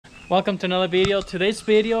Welcome to another video. Today's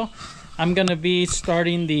video I'm gonna be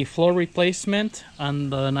starting the floor replacement on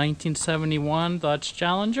the 1971 Dodge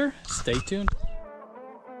Challenger. Stay tuned.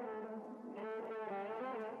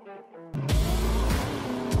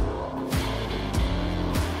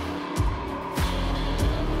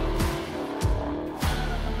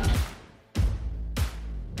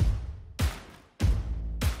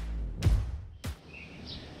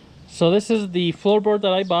 So this is the floorboard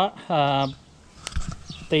that I bought.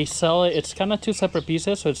 They sell it, it's kind of two separate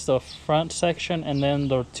pieces, so it's the front section and then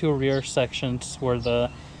the two rear sections where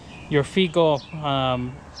your feet go,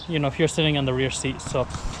 you know, if you're sitting on the rear seat. So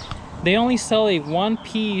they only sell a one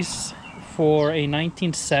piece for a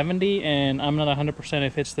 1970, and I'm not 100%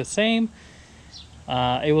 if it's the same.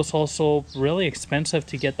 It was also really expensive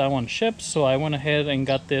to get that one shipped, so I went ahead and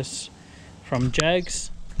got this from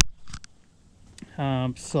Jags.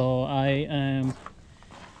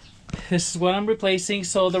 This is what I'm replacing.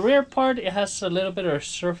 So the rear part, it has a little bit of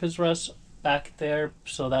surface rust back there,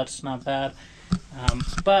 so that's not bad.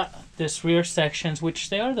 But this rear sections, which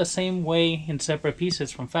they are the same way in separate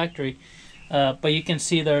pieces from factory, but you can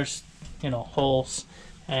see there's, you know, holes,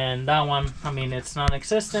 and that one, I mean, it's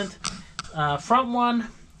non-existent. Front one,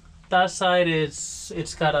 that side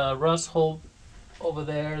it's got a rust hole over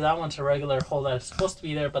there. That one's a regular hole that's supposed to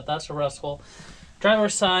be there, but that's a rust hole.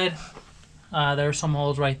 Driver's side, there's some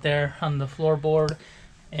holes right there on the floorboard,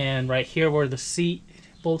 and right here where the seat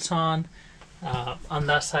bolts on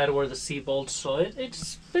that side where the seat bolts. So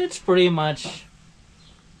it's pretty much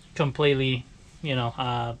completely, you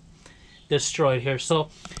know, destroyed here. So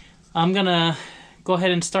I'm gonna go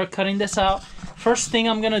ahead and start cutting this out. First thing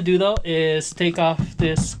I'm gonna do though is take off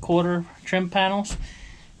this quarter trim panels,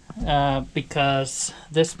 because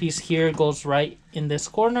this piece here goes right in this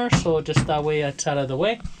corner, so just that way it's out of the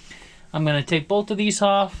way. I'm gonna take both of these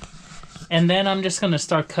off, and then I'm just gonna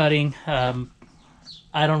start cutting.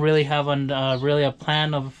 I don't really have really a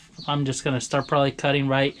plan of. I'm just gonna start probably cutting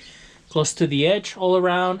right close to the edge all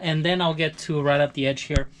around, and then I'll get to right at the edge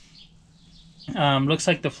here. Looks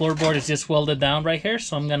like the floorboard is just welded down right here,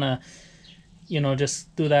 so I'm gonna, you know,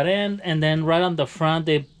 just do that end, and then right on the front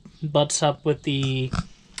it butts up with the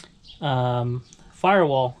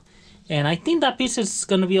firewall. And I think that piece is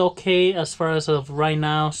going to be okay as far as of right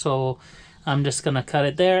now, so I'm just going to cut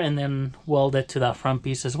it there and then weld it to that front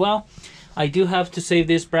piece as well. I do have to save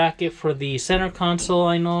this bracket for the center console,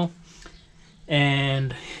 I know,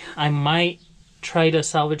 and I might try to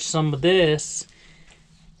salvage some of this,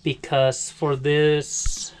 because for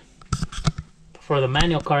the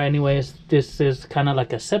manual car anyways, this is kind of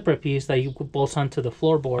like a separate piece that you could bolt onto the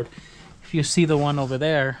floorboard. If you see the one over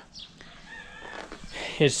there,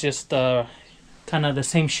 it's just kind of the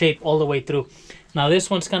same shape all the way through. Now this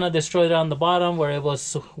one's kind of destroyed on the bottom where it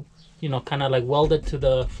was, you know, kind of like welded to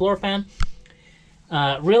the floor pan.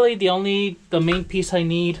 Really the main piece I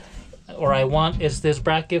need, or I want, is this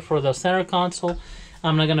bracket for the center console.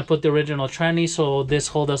 I'm not going to put the original tranny, so this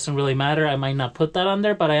hole doesn't really matter. I might not put that on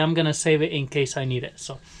there, but I am going to save it in case I need it.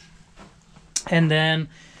 So, and then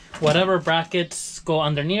whatever brackets go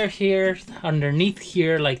underneath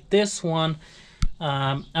here, like this one,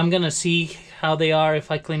 I'm gonna see how they are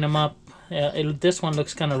if I clean them up. This one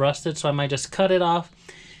looks kind of rusted, so I might just cut it off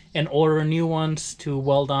and order new ones to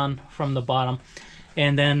weld on from the bottom.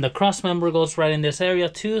 And then the cross member goes right in this area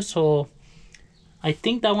too, so I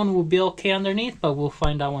think that one will be okay underneath, but we'll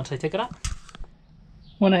find out once I take it out.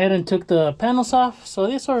 Went ahead and took the panels off. So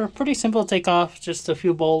these are pretty simple to take off, just a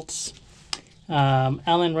few bolts,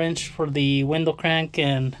 Allen wrench for the window crank,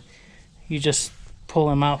 and you just pull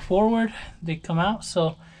them out forward, they come out.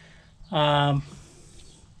 So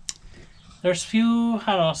there's few,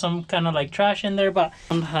 I don't know, some kind of like trash in there, but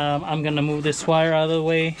I'm gonna move this wire out of the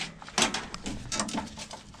way.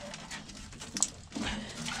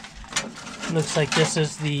 Looks like this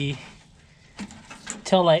is the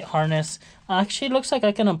tail light harness. Actually, it looks like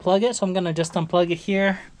I can unplug it, so I'm gonna just unplug it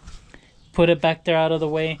here, put it back there out of the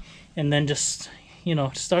way, and then just, you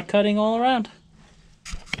know, start cutting all around.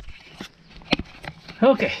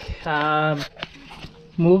 Okay,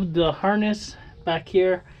 moved the harness back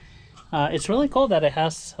here. It's really cool that it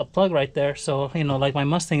has a plug right there, so, you know, like my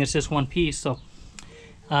Mustang is just one piece. So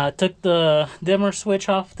took the dimmer switch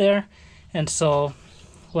off there, and so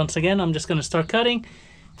once again I'm just going to start cutting.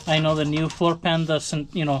 I know the new floor pan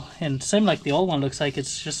doesn't, you know, and same like the old one, looks like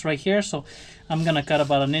it's just right here, so I'm going to cut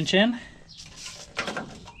about 1 inch in,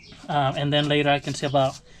 and then later I can see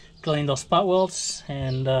about drilling those spot welds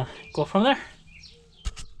and go from there.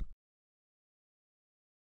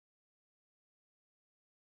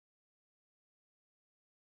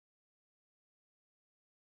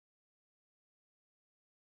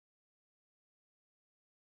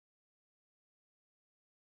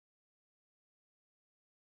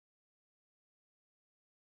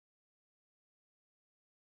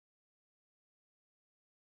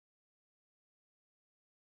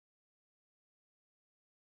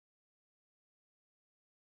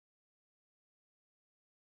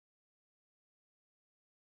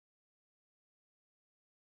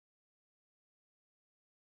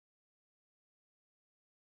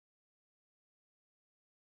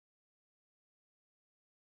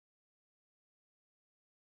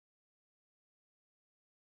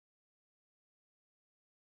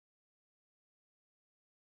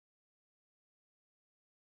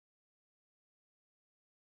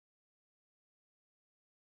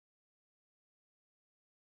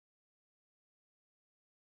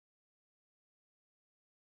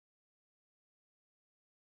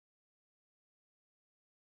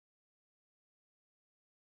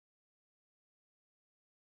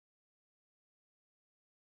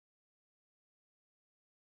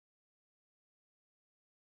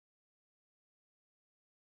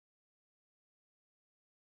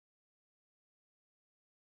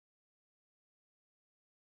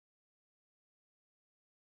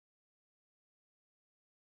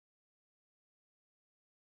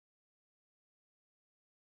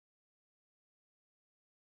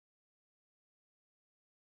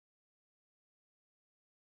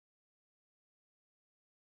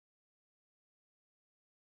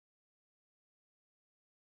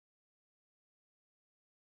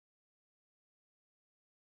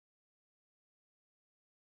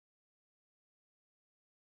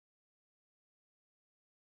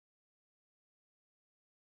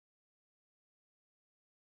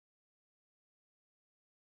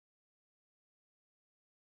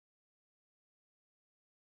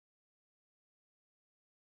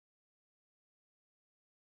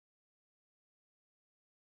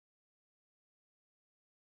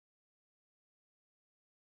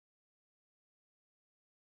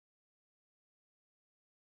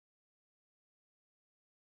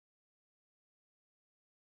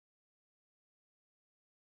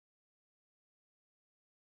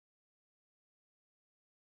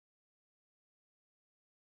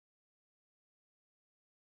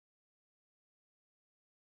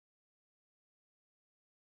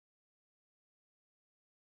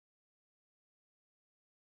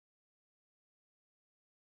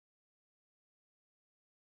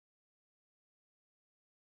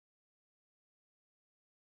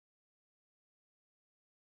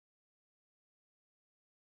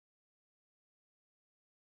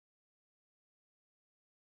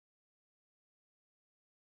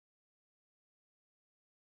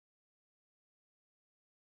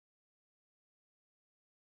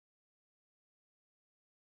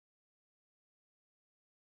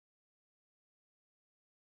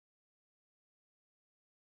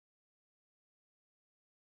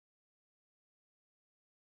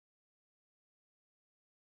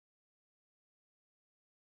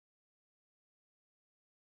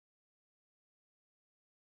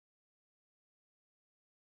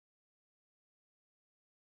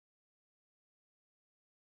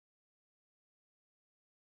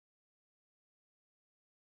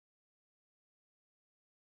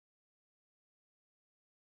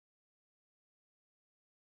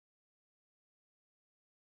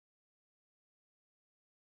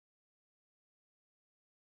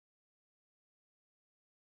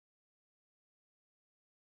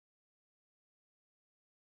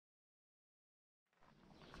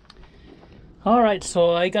 All right,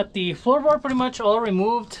 so I got the floorboard pretty much all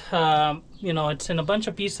removed. You know, it's in a bunch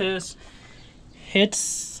of pieces.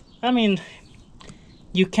 I mean,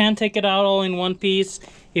 you can take it out all in one piece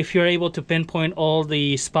if you're able to pinpoint all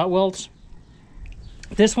the spot welds.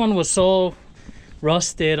 This one was so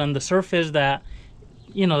rusted on the surface that,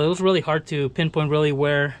 you know, it was really hard to pinpoint really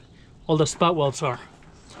where all the spot welds are.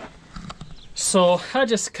 So I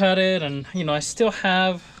just cut it, and you know, I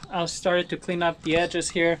started to clean up the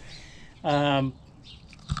edges here. I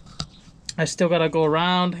still gotta go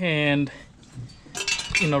around and,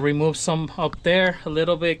 you know, remove some up there a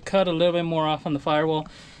little bit, cut a little bit more off on the firewall.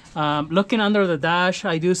 Looking under the dash,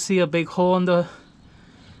 I do see a big hole on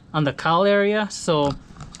the cowl area, so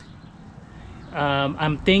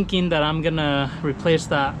I'm thinking that I'm gonna replace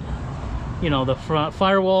that, you know, the front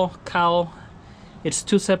firewall, cowl. It's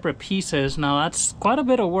two separate pieces. Now that's quite a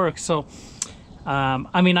bit of work, so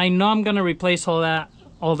I mean, I know I'm gonna replace all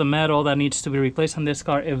the metal that needs to be replaced on this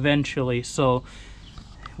car eventually. So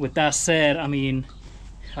with that said, I mean,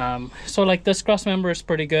 so like this cross member is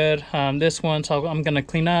pretty good. This one, so I'm gonna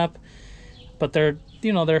clean up, but they're,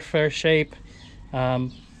 you know, they're fair shape.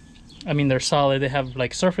 I mean, they're solid. They have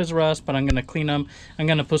like surface rust, but I'm gonna clean them. I'm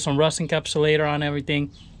gonna put some rust encapsulator on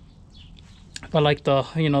everything. But like the,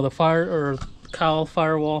 you know, the cowl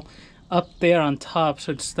firewall up there on top,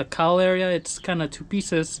 so it's the cowl area. It's kind of two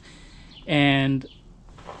pieces, and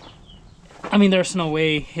I mean, there's no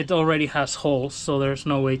way, it already has holes, so there's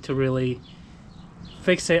no way to really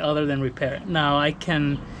fix it other than repair it. Now I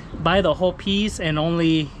can buy the whole piece and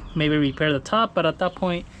only maybe repair the top, but at that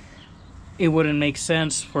point it wouldn't make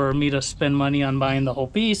sense for me to spend money on buying the whole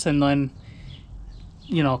piece and then,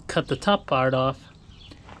 you know, cut the top part off.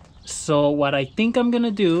 So what I think I'm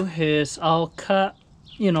gonna do is I'll cut,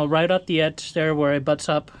 you know, right at the edge there where it butts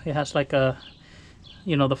up. It has like a,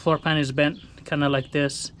 you know, the floor pan is bent kind of like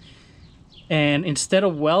this, and instead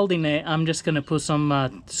of welding it, I'm just gonna put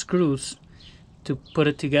some screws to put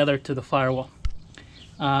it together to the firewall,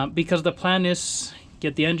 because the plan is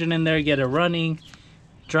get the engine in there, get it running,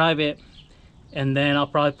 drive it, and then I'll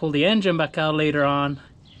probably pull the engine back out later on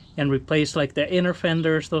and replace like the inner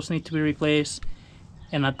fenders. Those need to be replaced,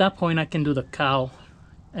 and at that point I can do the cowl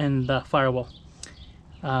and the firewall.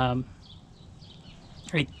 I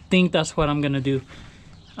think that's what I'm gonna do.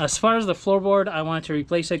 As far as the floorboard, I wanted to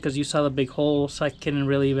replace it because you saw the big holes. I couldn't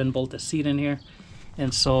really even bolt the seat in here,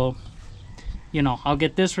 and so, you know, I'll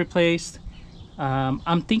get this replaced. I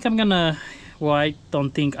am gonna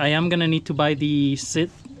need to buy the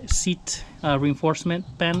seat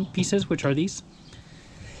reinforcement band pieces, which are these.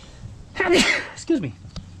 Excuse me.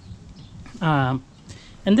 And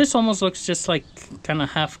this almost looks just like kind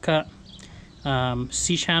of half cut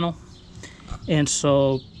C-channel, and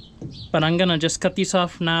so, but I'm gonna just cut these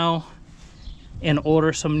off now and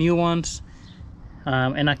order some new ones,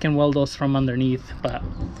 and I can weld those from underneath. But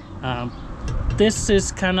this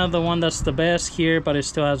is kind of the one that's the best here, but it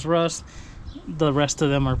still has rust. The rest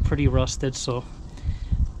of them are pretty rusted, so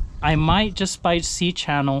I might just buy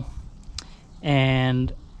C-channel,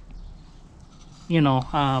 and, you know,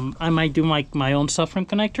 I might do my own subframe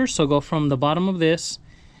connector. So go from the bottom of this,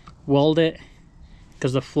 weld it,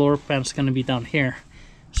 because the floor pan's going to be down here.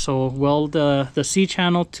 So weld the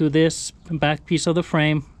C-channel to this back piece of the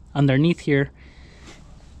frame underneath here,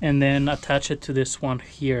 and then attach it to this one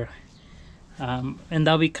here. And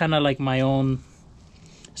that'll be kind of like my own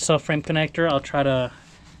subframe connector. I'll try to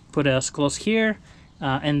put it as close here,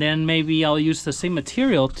 and then maybe I'll use the same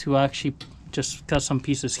material to actually just cut some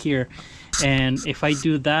pieces here. And if I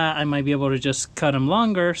do that, I might be able to just cut them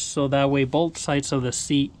longer, so that way both sides of the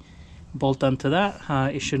seat bolt onto that.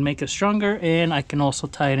 It should make it stronger, and I can also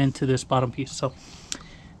tie it into this bottom piece. So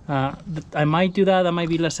I might do that. That might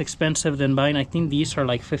be less expensive than buying. I think these are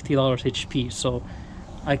like $50 each piece, so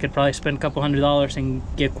I could probably spend a couple $100 and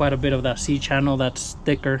get quite a bit of that C-channel that's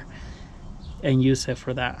thicker and use it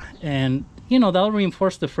for that. And, you know, that'll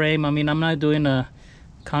reinforce the frame. I mean, I'm not doing a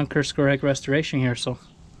Conquer's correct restoration here, so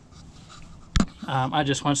I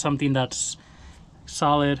just want something that's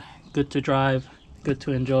solid, good to drive, good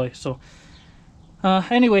to enjoy. So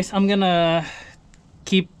anyways, I'm gonna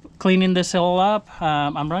keep cleaning this all up.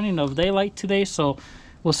 I'm running out of daylight today, so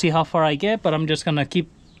we'll see how far I get, but I'm just gonna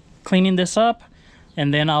keep cleaning this up,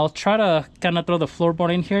 and then I'll try to kind of throw the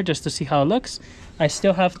floorboard in here just to see how it looks. I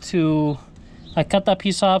still have to, I cut that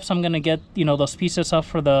piece off, so I'm gonna get, you know, those pieces off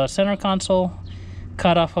for the center console,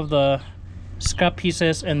 cut off of the scrap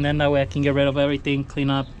pieces, and then that way I can get rid of everything,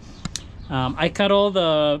 clean up. I cut all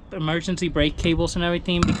the emergency brake cables and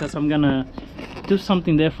everything because I'm gonna do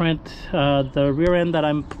something different. The rear end that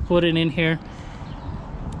I'm putting in here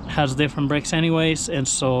has different brakes anyways, and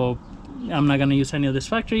so I'm not gonna use any of this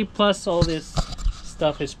factory, plus all this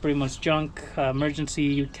stuff is pretty much junk.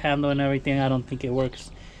 Emergency candle and everything, I don't think it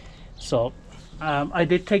works. So I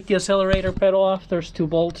did take the accelerator pedal off. There's 2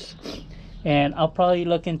 bolts, and I'll probably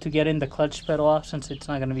look into getting the clutch pedal off since it's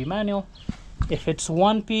not going to be manual. If it's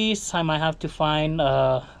one piece, I might have to find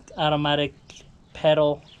a automatic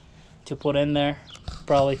pedal to put in there.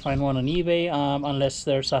 Probably find one on eBay, unless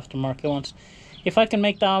there's aftermarket ones. If I can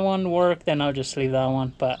make that one work, then I'll just leave that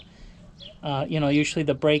one. But you know, usually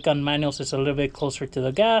the brake on manuals is a little bit closer to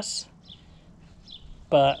the gas,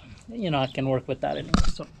 but you know, I can work with that anyway.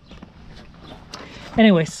 So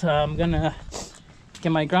anyways, I'm gonna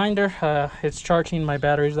get my grinder. It's charging, my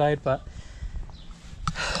battery's died, but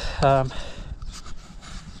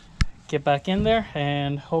get back in there,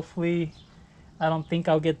 and hopefully, I don't think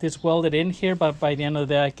I'll get this welded in here, but by the end of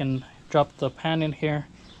the day I can drop the pan in here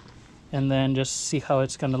and then just see how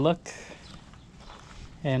it's gonna look,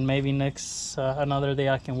 and maybe next another day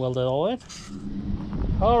I can weld it all in.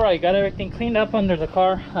 All right, got everything cleaned up under the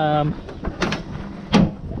car.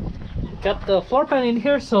 Got the floor pan in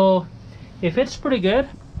here, so it fits pretty good.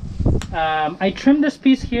 I trimmed this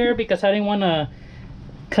piece here because I didn't want to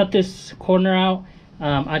cut this corner out.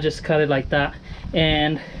 I just cut it like that,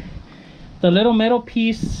 and the little metal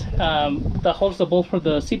piece that holds the bolt for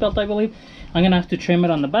the seatbelt, I believe, I'm gonna have to trim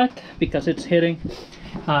it on the back because it's hitting.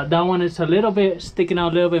 That one is a little bit sticking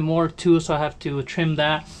out a little bit more too, so I have to trim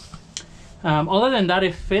that. Other than that,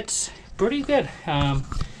 it fits pretty good. I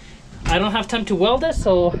don't have time to weld it,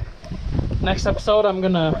 so next episode I'm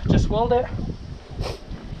gonna just weld it,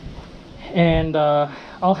 and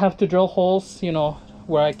I'll have to drill holes, you know,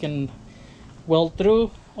 where I can weld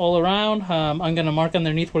through all around. I'm gonna mark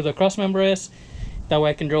underneath where the cross member is, that way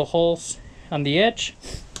I can drill holes on the edge.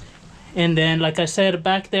 And then, like I said,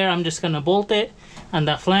 back there I'm just gonna bolt it on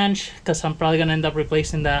that flange, because I'm probably gonna end up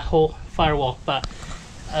replacing that whole firewall. But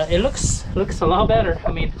it looks a lot better.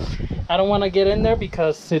 I mean, I don't want to get in there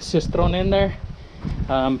because it's just thrown in there,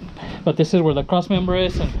 but this is where the cross member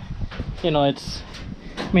is, and you know, it's,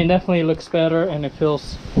 I mean, definitely looks better, and it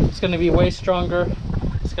feels, it's going to be way stronger.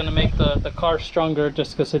 It's going to make the car stronger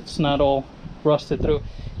just because it's not all rusted through.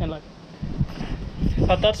 And like,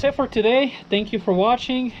 but that's it for today. Thank you for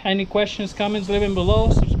watching. Any questions, comments, leave them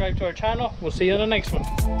below. Subscribe to our channel. We'll see you in the next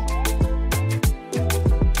one.